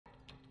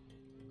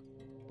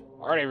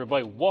Alright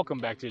everybody, welcome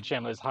back to the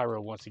channel. It's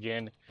Hiro once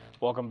again.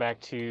 Welcome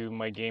back to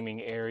my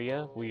gaming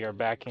area. We are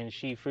back in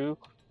Sifu,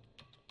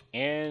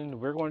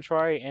 and we're going to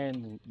try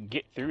and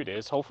get through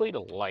this. Hopefully the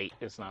light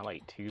is not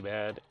like too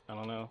bad. I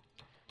don't know.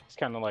 It's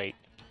kind of like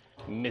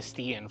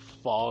misty and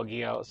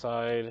foggy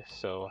outside.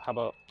 So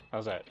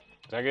how's that?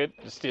 Is that good?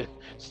 It's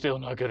still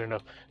not good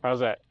enough.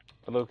 How's that?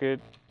 A little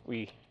good?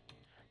 We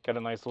got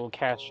a nice little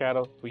cast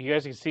shadow. Well, you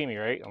guys can see me,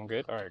 right? I'm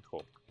good? Alright,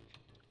 cool.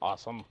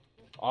 Awesome.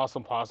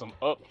 Awesome possum.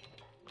 Oh.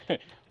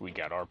 We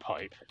got our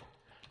pipe.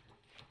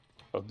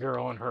 A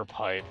girl and her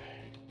pipe.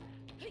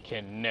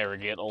 Can never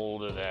get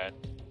old of that.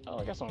 Oh,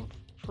 I got some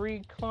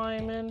free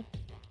climbing.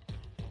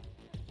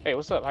 Hey,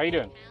 what's up? How you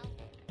doing?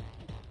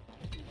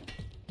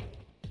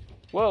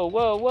 Whoa,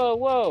 whoa, whoa,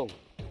 whoa!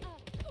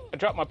 I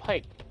dropped my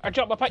pipe. I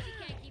dropped my pipe!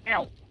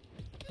 Ow!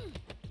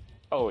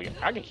 Oh, yeah,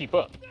 I can keep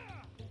up.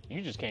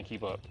 You just can't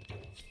keep up.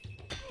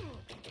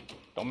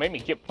 Don't make me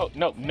get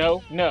no,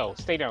 no, no.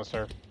 Stay down,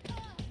 sir.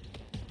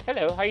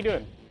 Hello, how you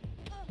doing?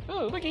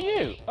 Oh, look at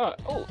you! Can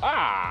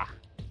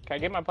I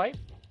get my pipe?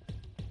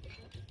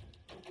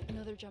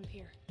 Another jump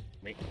here.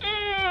 Me.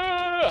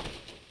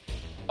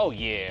 Oh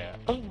yeah!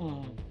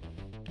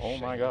 Oh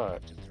my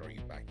God! To throw you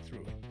back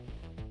through it.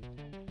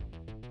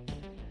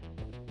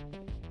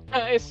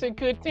 It's a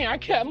good thing I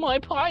kept my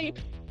pipe.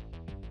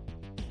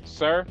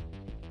 Sir,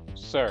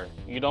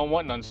 you don't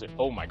want none.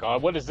 Oh my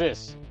God! What is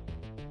this?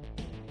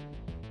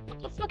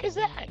 What the fuck is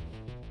that?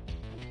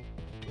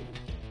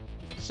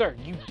 Sir,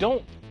 you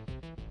don't.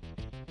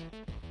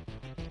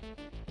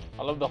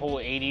 I love the whole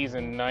 80s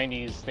and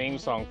 90s theme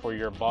song for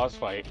your boss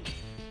fight.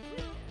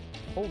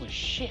 Holy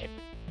shit.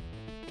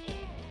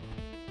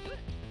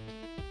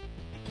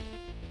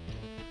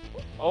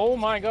 Oh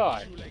my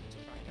God. Too late to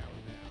find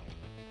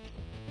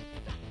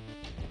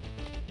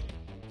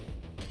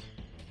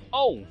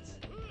Oh.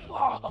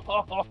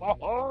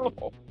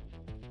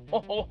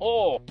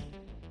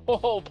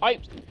 Oh,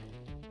 pipes.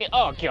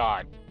 Oh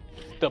God.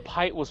 The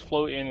pipe was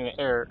floating in the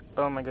air.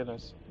 Oh my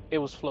goodness. It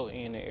was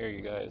floating in the air,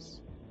 you guys.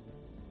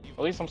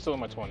 At least I'm still in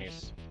my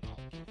 20s.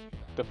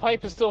 The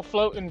pipe is still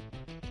floating.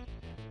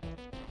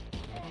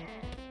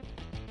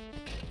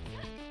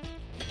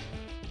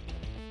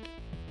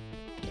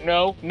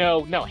 No,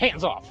 no, no.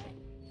 Hands off.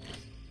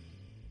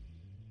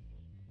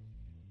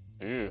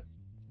 Ew.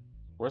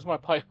 Where's my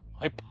pipe?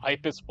 My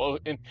pipe is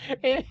floating.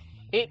 It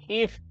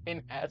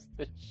even has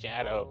the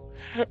shadow.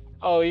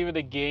 Oh, even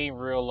the game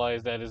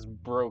realized that it's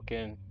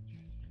broken.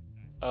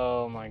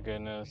 Oh my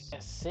goodness.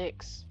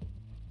 6.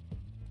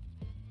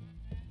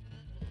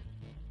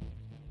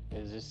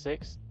 Is this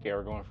 6? Yeah,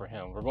 we're going for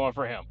him. We're going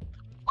for him.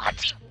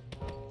 What?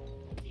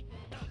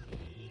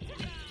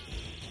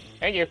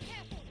 Thank you.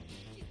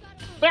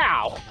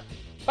 Bow!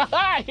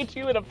 I hit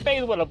you in the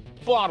face with a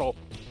bottle.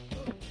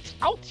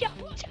 Oh,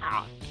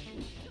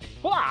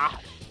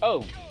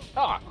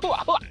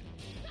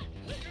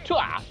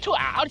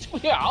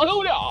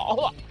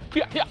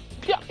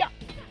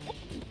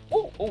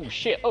 oh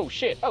shit! Oh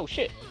shit! Oh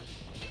shit!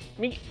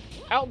 Me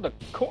out the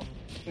corner.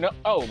 No!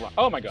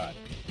 Oh my God!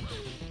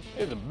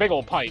 This is a big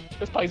old pipe.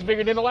 This pipe's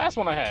bigger than the last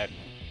one I had.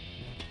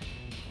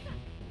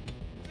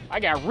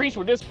 I got reach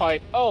with this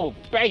pipe. Oh,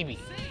 baby.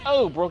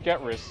 Oh, broke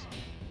that wrist.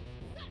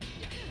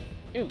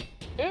 Ooh,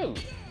 ooh,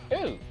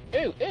 ooh,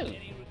 ooh, ooh.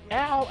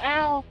 Ow,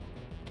 ow.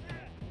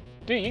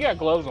 Dude, you got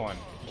gloves on.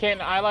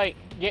 Can I, like,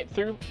 get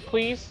through,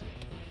 please?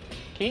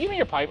 Can you give me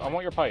your pipe? I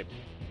want your pipe.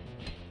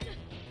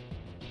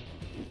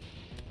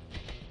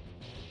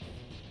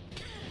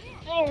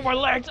 Oh, my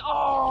legs!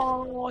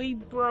 Oh, he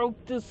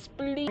broke the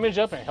spleen. Damage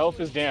up and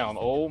health is down.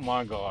 Oh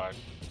my God.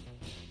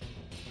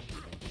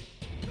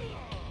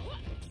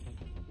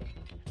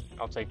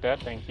 I'll take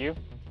that, thank you.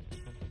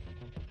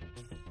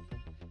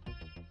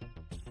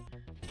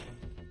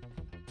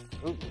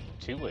 Ooh,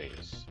 2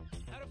 ways.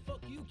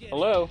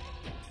 Hello?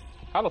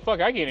 How the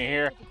fuck I get in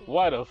here?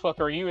 Why the fuck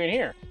are you in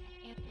here?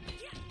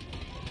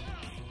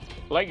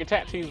 Like your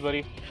tattoos,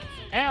 buddy.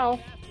 Ow!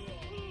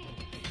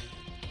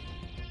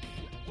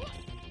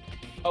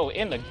 Oh,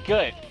 in the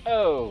gut.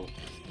 Oh.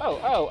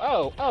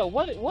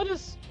 What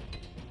is...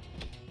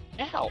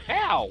 Ow,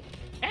 ow,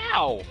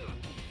 ow.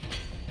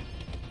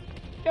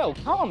 Yo,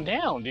 calm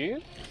down,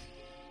 dude.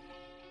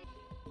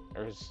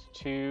 There's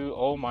 2.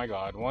 Oh my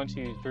God. 1,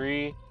 2,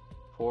 3,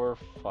 4,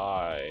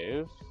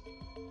 5,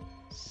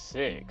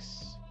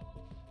 6.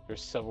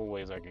 There's several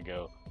ways I could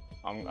go.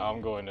 I'm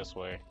going this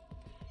way.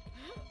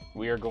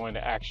 We are going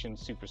to Action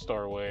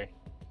Superstar way.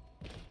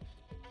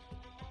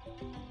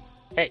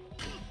 Hey.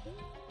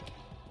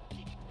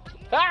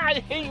 I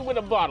hit you with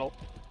a bottle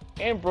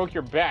and broke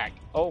your back.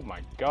 Oh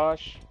my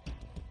gosh.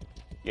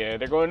 Yeah,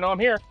 they're going to know I'm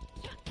here.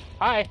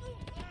 Hi.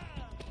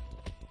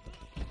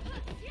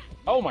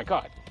 Oh my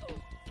God.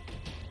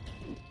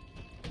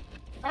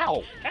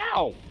 Ow,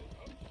 ow.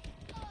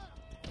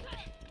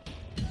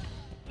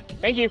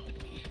 Thank you.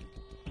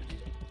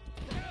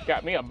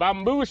 Got me a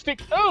bamboo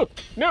stick. Oh,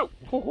 no.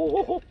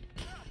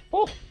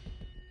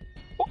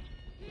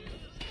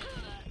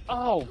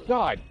 Oh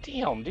God,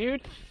 damn,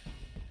 dude.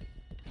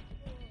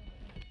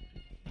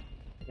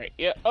 Right,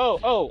 yeah.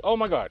 Oh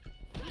my God.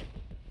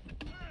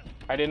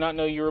 I did not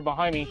know you were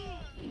behind me.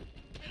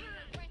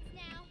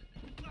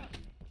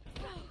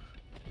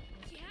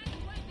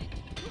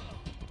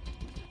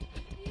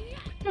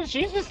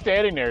 She's just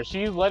standing there.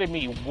 She's letting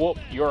me whoop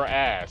your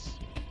ass.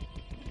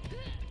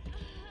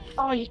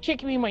 Oh, you're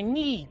kicking me in my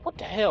knee. What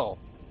the hell?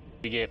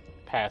 We get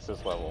past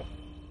this level.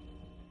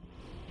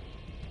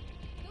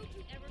 Don't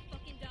you ever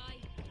fucking die.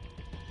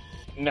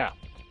 No.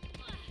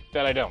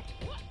 That I don't.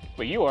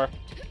 But you are.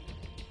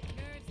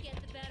 Nerves get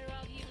the better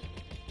of you.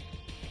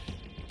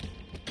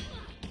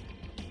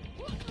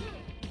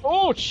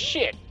 Oh,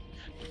 shit.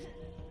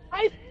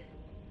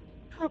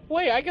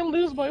 Wait, I can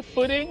lose my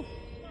footing?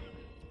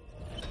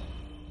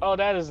 Oh,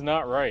 that is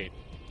not right.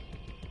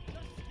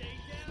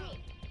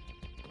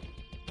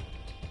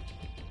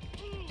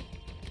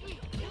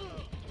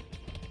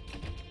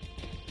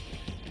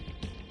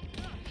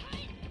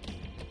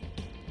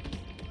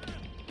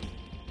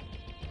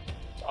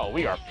 Oh,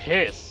 we are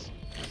pissed.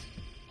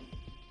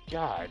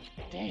 God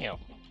damn.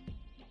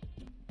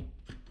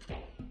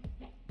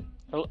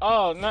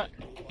 Oh, not.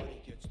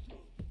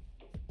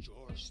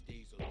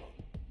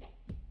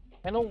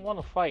 I don't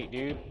want to fight,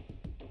 dude.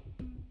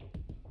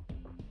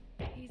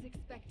 He's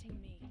expecting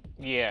me.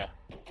 Yeah.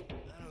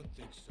 I don't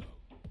think so.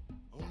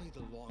 Only the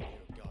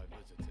long-haired guy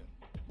visits him.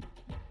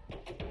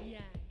 Yeah.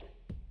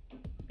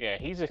 Yeah,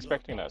 he's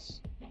expecting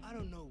us. I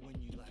don't know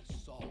when you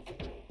last saw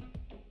John,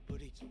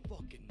 but it's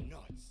fucking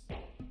nuts.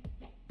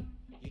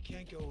 You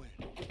can't go in.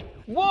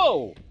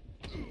 Whoa!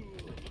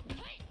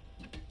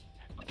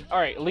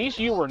 Alright, at least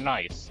you were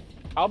nice.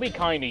 I'll be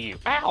kind to you.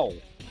 Ow!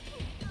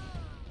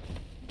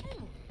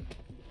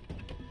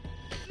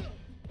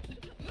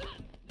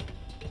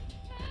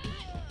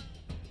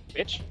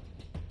 Bitch.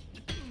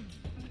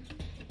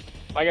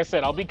 Like I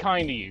said, I'll be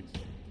kind to you.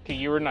 Okay,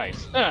 you were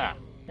nice. Ah!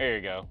 There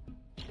you go.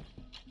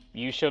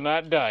 You shall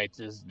not die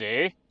this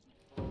day.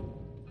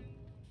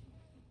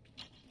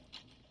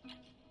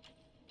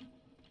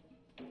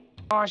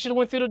 Oh, I should have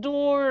went through the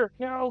door.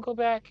 No, go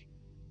back.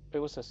 Wait,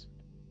 what's this?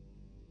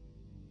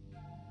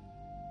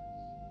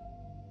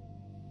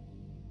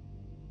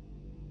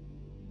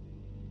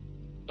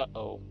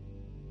 Uh-oh.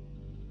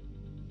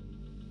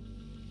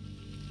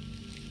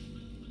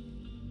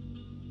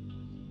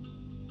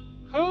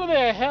 Who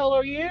the hell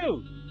are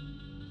you?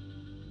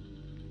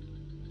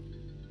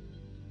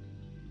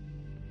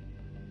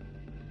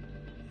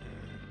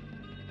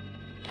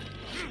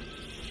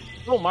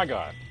 Oh my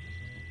God.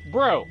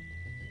 Bro.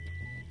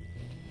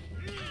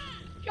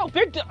 Yo,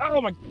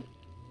 oh my.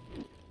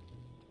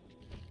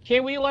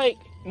 Can we, like,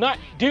 not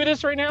do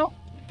this right now?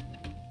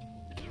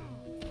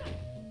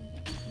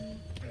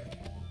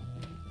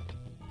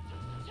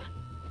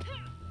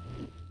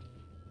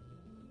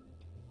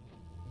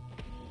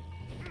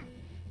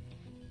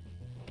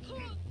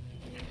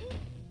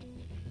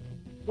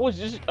 I was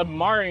just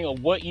admiring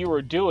of what you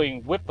were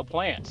doing with the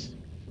plants.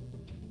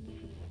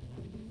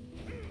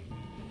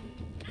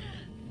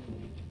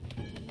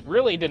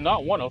 Really did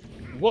not want to.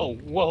 Whoa,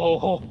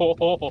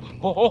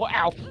 whoa,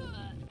 ow.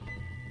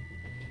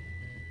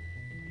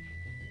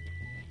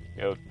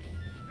 Yo.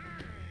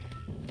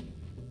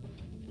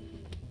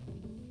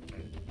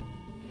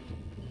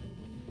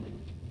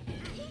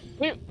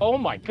 Wait, oh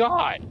my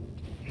God.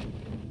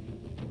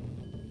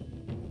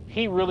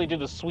 He really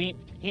did a sweep.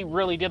 He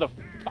really did a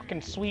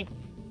fucking sweep.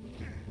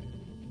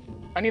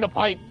 I need a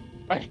pipe.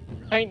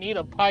 I need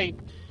a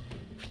pipe.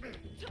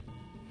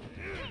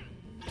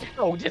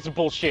 Oh, this is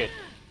bullshit.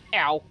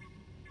 Ow.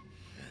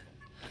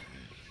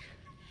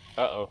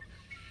 Uh-oh.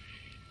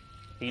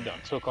 He done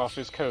took off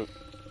his coat.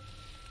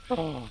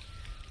 Oh.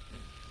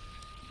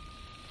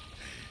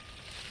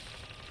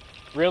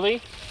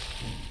 Really?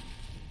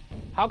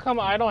 How come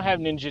I don't have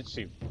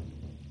ninjutsu?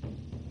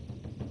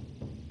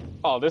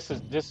 Oh, this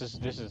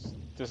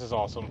is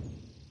awesome.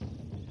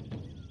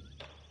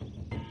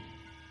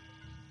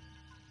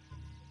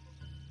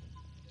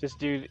 This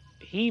dude,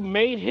 he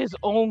made his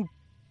own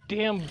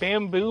damn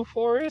bamboo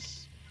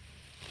forest?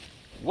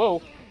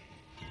 Whoa.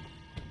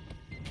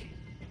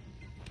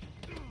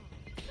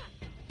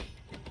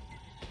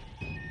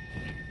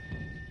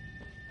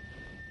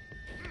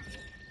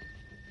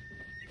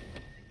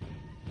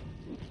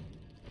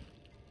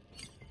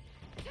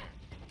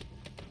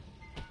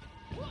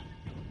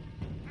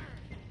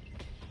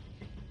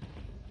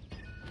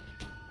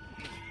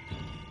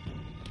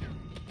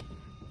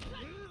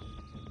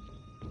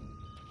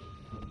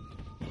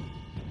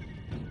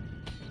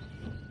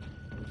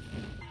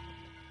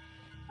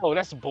 Oh,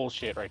 that's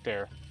bullshit right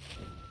there.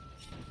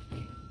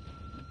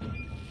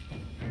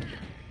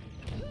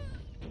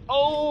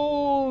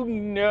 Oh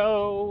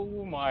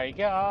no, my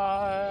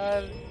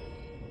God.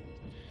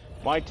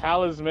 My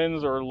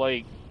talismans are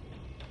like,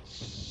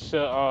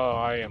 so, oh,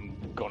 I am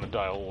gonna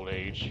die of old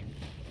age.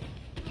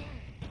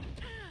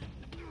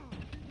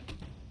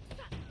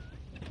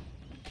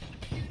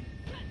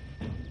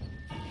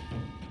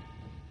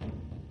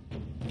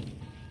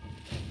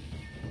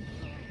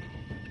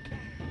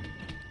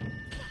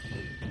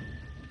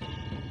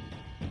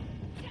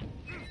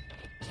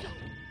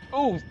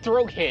 Ooh,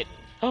 throat hit.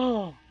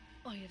 Oh.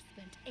 I have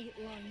spent 8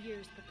 long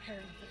years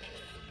preparing for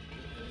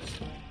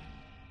this.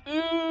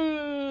 Ooh.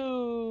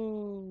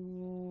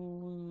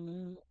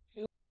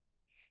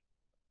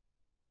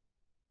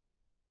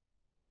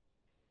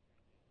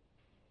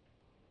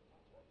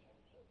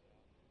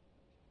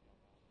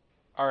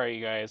 All right,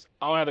 you guys.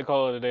 I'm gonna have to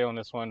call it a day on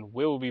this one.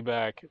 We'll be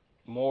back.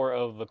 More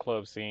of the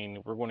club scene.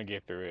 We're going to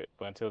get through it.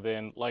 But until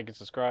then, like and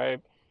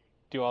subscribe.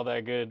 Do all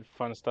that good,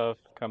 fun stuff.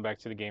 Come back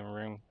to the gaming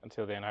room.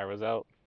 Until then, I was out.